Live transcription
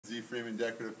Z Freeman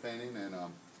Decorative Painting, and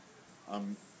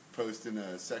I'm posting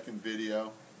a second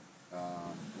video.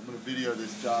 I'm going to video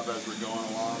this job as we're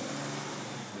going along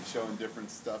and showing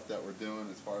different stuff that we're doing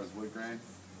as far as wood grain.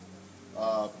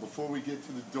 Before we get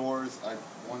to the doors, I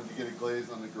wanted to get a glaze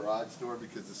on the garage door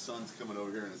because the sun's coming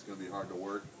over here and it's going to be hard to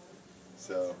work.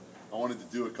 So I wanted to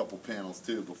do a couple panels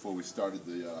too before we started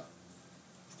the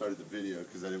video,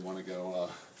 because I didn't want to go,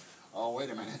 oh wait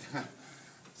a minute,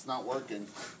 it's not working.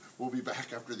 We'll be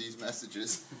back after these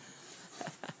messages.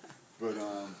 But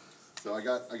so I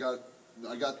got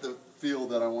the feel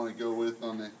that I want to go with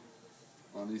on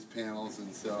these panels,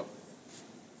 and so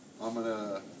I'm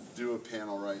gonna do a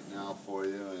panel right now for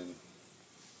you. And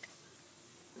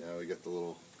yeah, we got the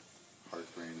little heart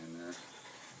grain in there,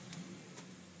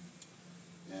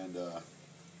 and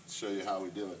show you how we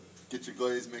do it. Get your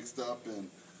glaze mixed up, and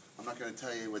I'm not going to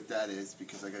tell you what that is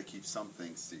because I got to keep some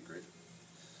things secret.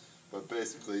 But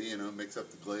basically, you know, mix up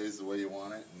the glaze the way you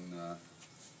want it,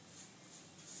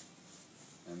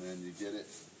 and then you get it.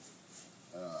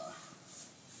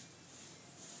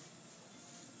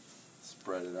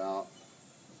 Spread it out.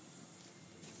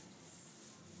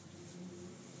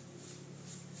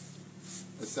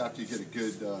 This after you get a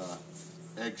good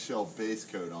eggshell base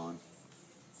coat on.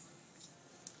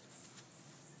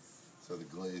 So the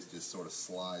glaze just sort of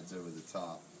slides over the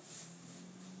top.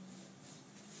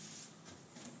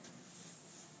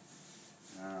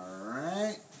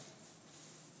 Alright.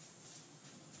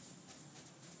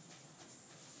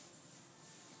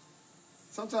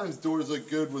 Sometimes doors look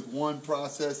good with one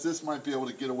process. This might be able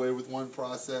to get away with one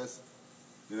process.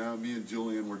 You know, me and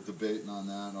Julian were debating on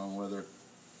that, on whether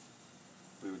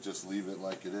we would just leave it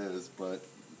like it is. But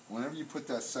whenever you put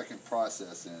that second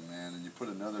process in, man, and you put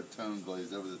another tone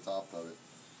glaze over the top of it,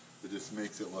 it just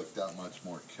makes it look that much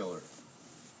more killer.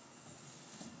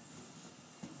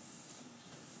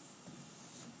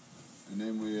 And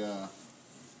then we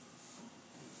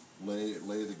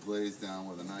lay the glaze down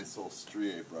with a nice little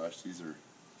striate brush. These are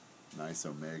nice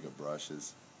Omega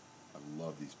brushes. I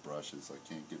love these brushes. I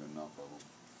can't get enough of them.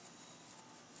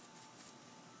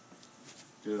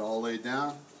 Get it all laid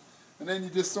down. And then you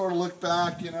just sort of look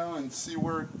back, you know, and see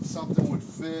where something would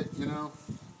fit, you know.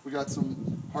 We got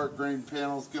some heart grain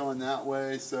panels going that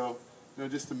way, so, you know,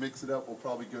 just to mix it up, we'll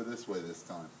probably go this way this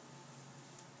time.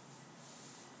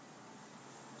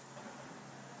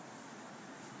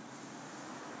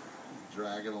 Just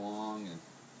drag it along, and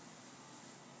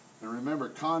remember,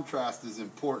 contrast is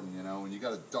important, you know. When you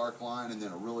got a dark line and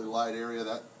then a really light area,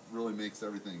 that really makes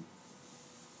everything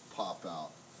pop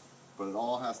out. But it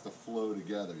all has to flow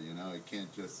together, you know. It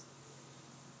can't just,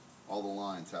 all the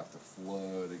lines have to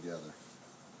flow together.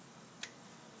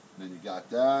 And then you got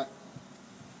that.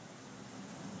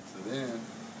 So then,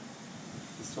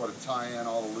 just sort of tie in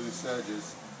all the loose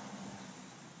edges.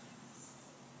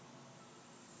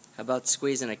 How about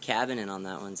squeezing a cabin in on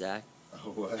that one, Zach?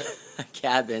 Oh, what? A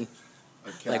cabin.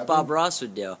 A cabin? Like Bob Ross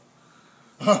would do.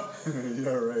 Yeah,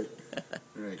 right.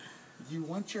 Right. You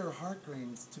want your heart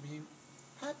grains to be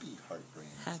happy heart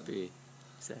grains. Happy.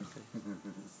 Exactly.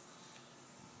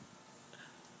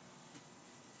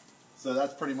 So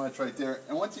that's pretty much right there.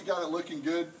 And once you got it looking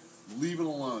good, leave it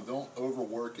alone. Don't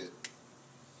overwork it.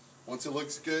 Once it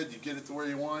looks good, you get it to where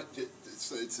you want.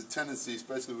 It's a tendency,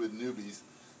 especially with newbies,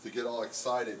 to get all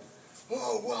excited.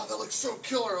 Oh, wow, that looks so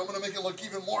killer. I'm going to make it look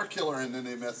even more killer. And then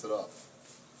they mess it up.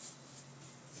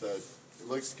 So it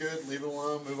looks good, leave it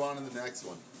alone, move on to the next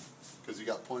one. Because you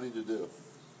got plenty to do.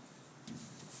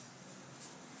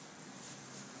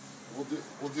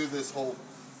 We'll do this whole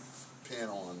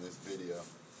panel on this video.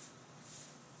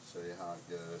 Show you how it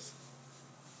goes.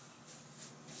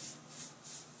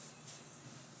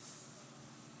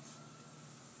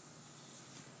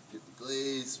 Get the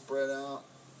glaze spread out.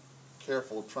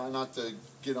 Careful, try not to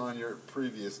get on your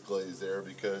previous glaze there,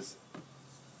 because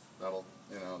that'll,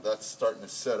 you know, that's starting to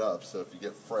set up. So if you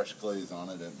get fresh glaze on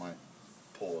it, it might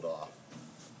pull it off.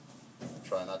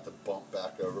 Try not to bump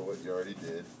back over what you already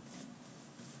did.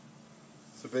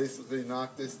 So basically,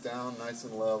 knock this down nice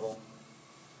and level.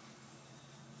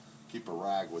 Keep a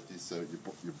rag with you so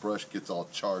your brush gets all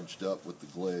charged up with the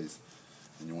glaze,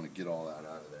 and you want to get all that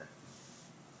out of there.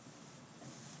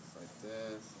 Just like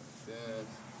this, like this.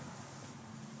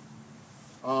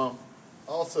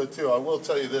 Also, too, I will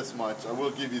tell you this much. I will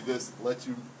give you this, let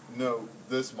you know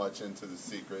this much into the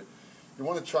secret. You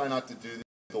want to try not to do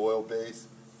the oil base,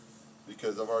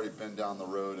 because I've already been down the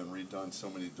road and redone so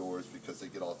many doors because they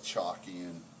get all chalky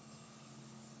and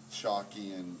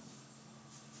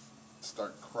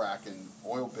start cracking.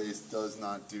 Oil base does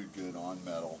not do good on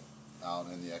metal out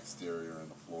in the exterior in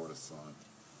the Florida sun.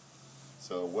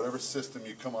 So whatever system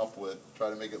you come up with, try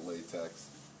to make it latex.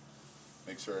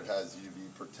 Make sure it has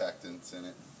UV protectants in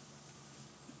it.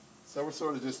 So we're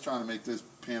sort of just trying to make this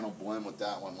panel blend with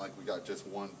that one, like we got just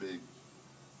one big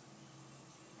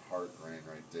heart grain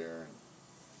right there. And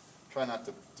try not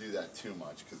to do that too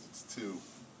much because it's too,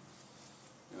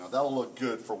 that'll look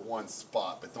good for one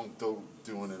spot, but don't go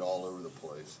doing it all over the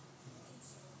place.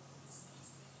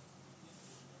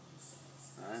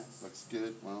 Alright, looks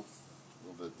good. Well, a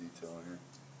little bit of detail in here.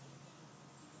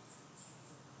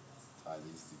 Tie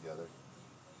these together.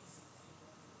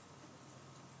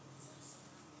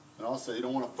 And also, you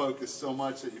don't want to focus so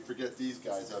much that you forget these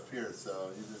guys up here. So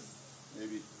you just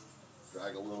maybe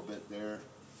drag a little bit there.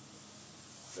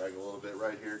 Drag a little bit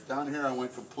right here. Down here I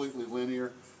went completely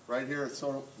linear. Right here I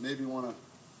sort of maybe want to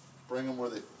bring them where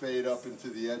they fade up into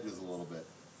the edges a little bit.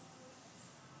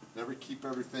 Never keep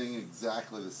everything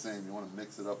exactly the same. You want to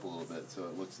mix it up a little bit so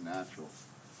it looks natural.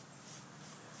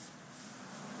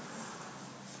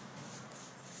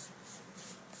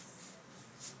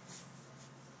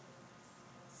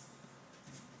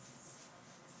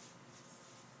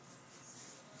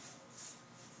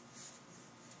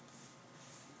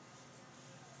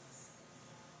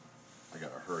 I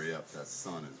gotta hurry up. That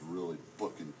sun is really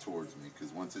booking towards me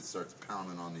because once it starts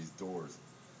pounding on these doors,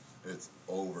 it's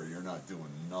over. You're not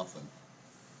doing nothing.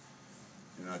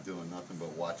 You're not doing nothing but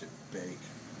watch it bake.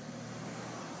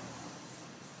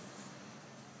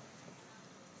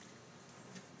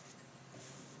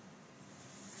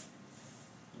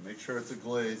 Make sure it's a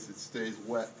glaze. It stays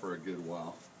wet for a good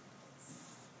while.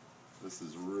 This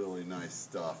is really nice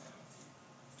stuff.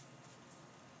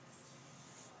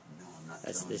 No, I'm not.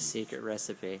 That's the secret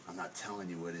recipe. I'm not telling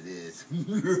you what it is.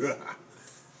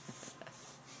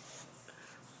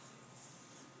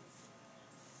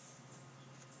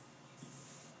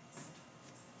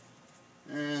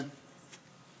 And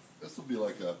this will be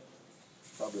like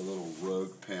probably a little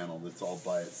rogue panel that's all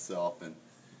by itself. And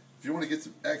if you want to get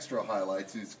some extra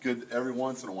highlights, it's good every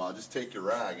once in a while, just take your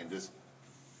rag and just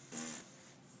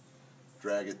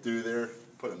drag it through there,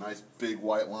 put a nice big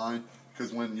white line,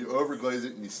 because when you overglaze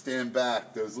it and you stand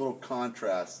back, those little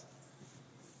contrasts,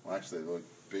 well actually they look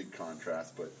big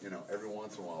contrast, but every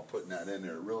once in a while putting that in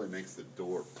there, it really makes the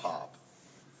door pop.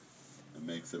 It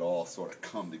makes it all sort of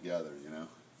come together,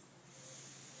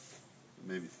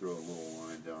 Maybe throw a little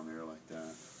line down there like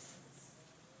that.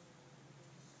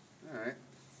 Alright.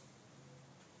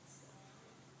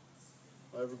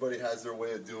 Well, everybody has their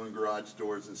way of doing garage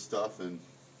doors and stuff, and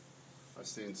I've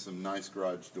seen some nice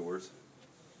garage doors.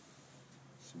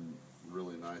 Some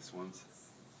really nice ones.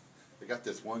 I got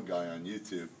this one guy on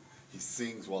YouTube. He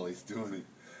sings while he's doing it.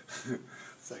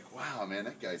 It's like, wow, man,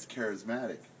 that guy's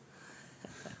charismatic.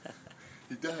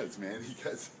 He does, man.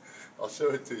 I'll show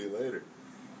it to you later.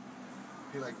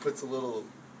 He puts a little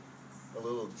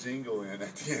jingle in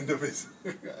at the end of his. I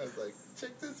was like,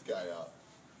 check this guy out.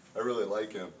 I really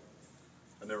like him.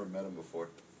 I never met him before.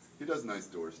 He does nice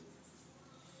doors.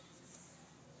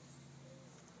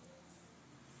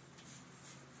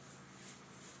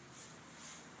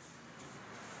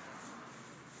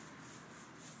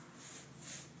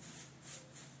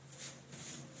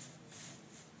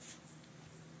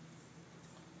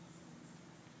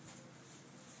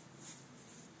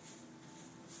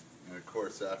 And of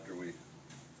course, after we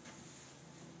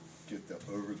get the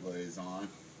overglaze on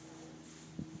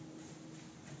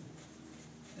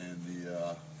and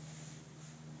the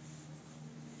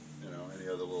any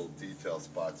other little detail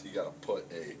spots, you got to put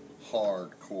a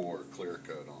hardcore clear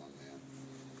coat on, man,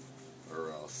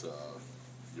 or else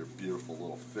your beautiful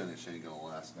little finish ain't gonna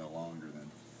last no longer than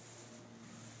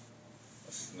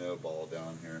a snowball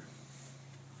down here.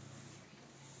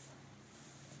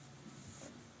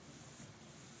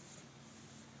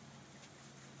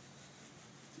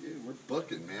 Dude, we're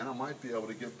booking, man. I might be able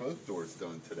to get both doors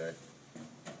done today.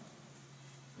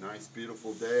 Nice,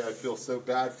 beautiful day. I feel so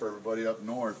bad for everybody up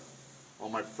north. All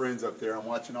my friends up there. I'm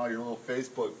watching all your little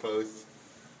Facebook posts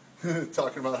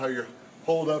talking about how you're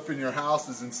holed up in your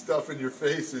houses and stuff in your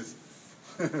faces.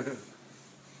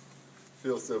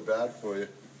 Feel so bad for you.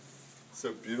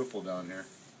 So beautiful down here.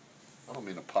 I don't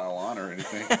mean to pile on or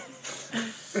anything.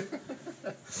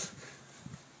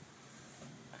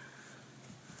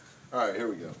 All right, here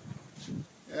we go.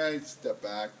 Yeah, step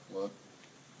back, look.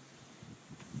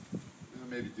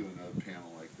 Maybe do another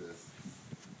panel like this.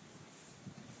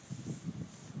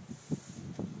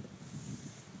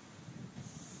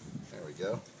 There we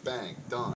go. Bang, done.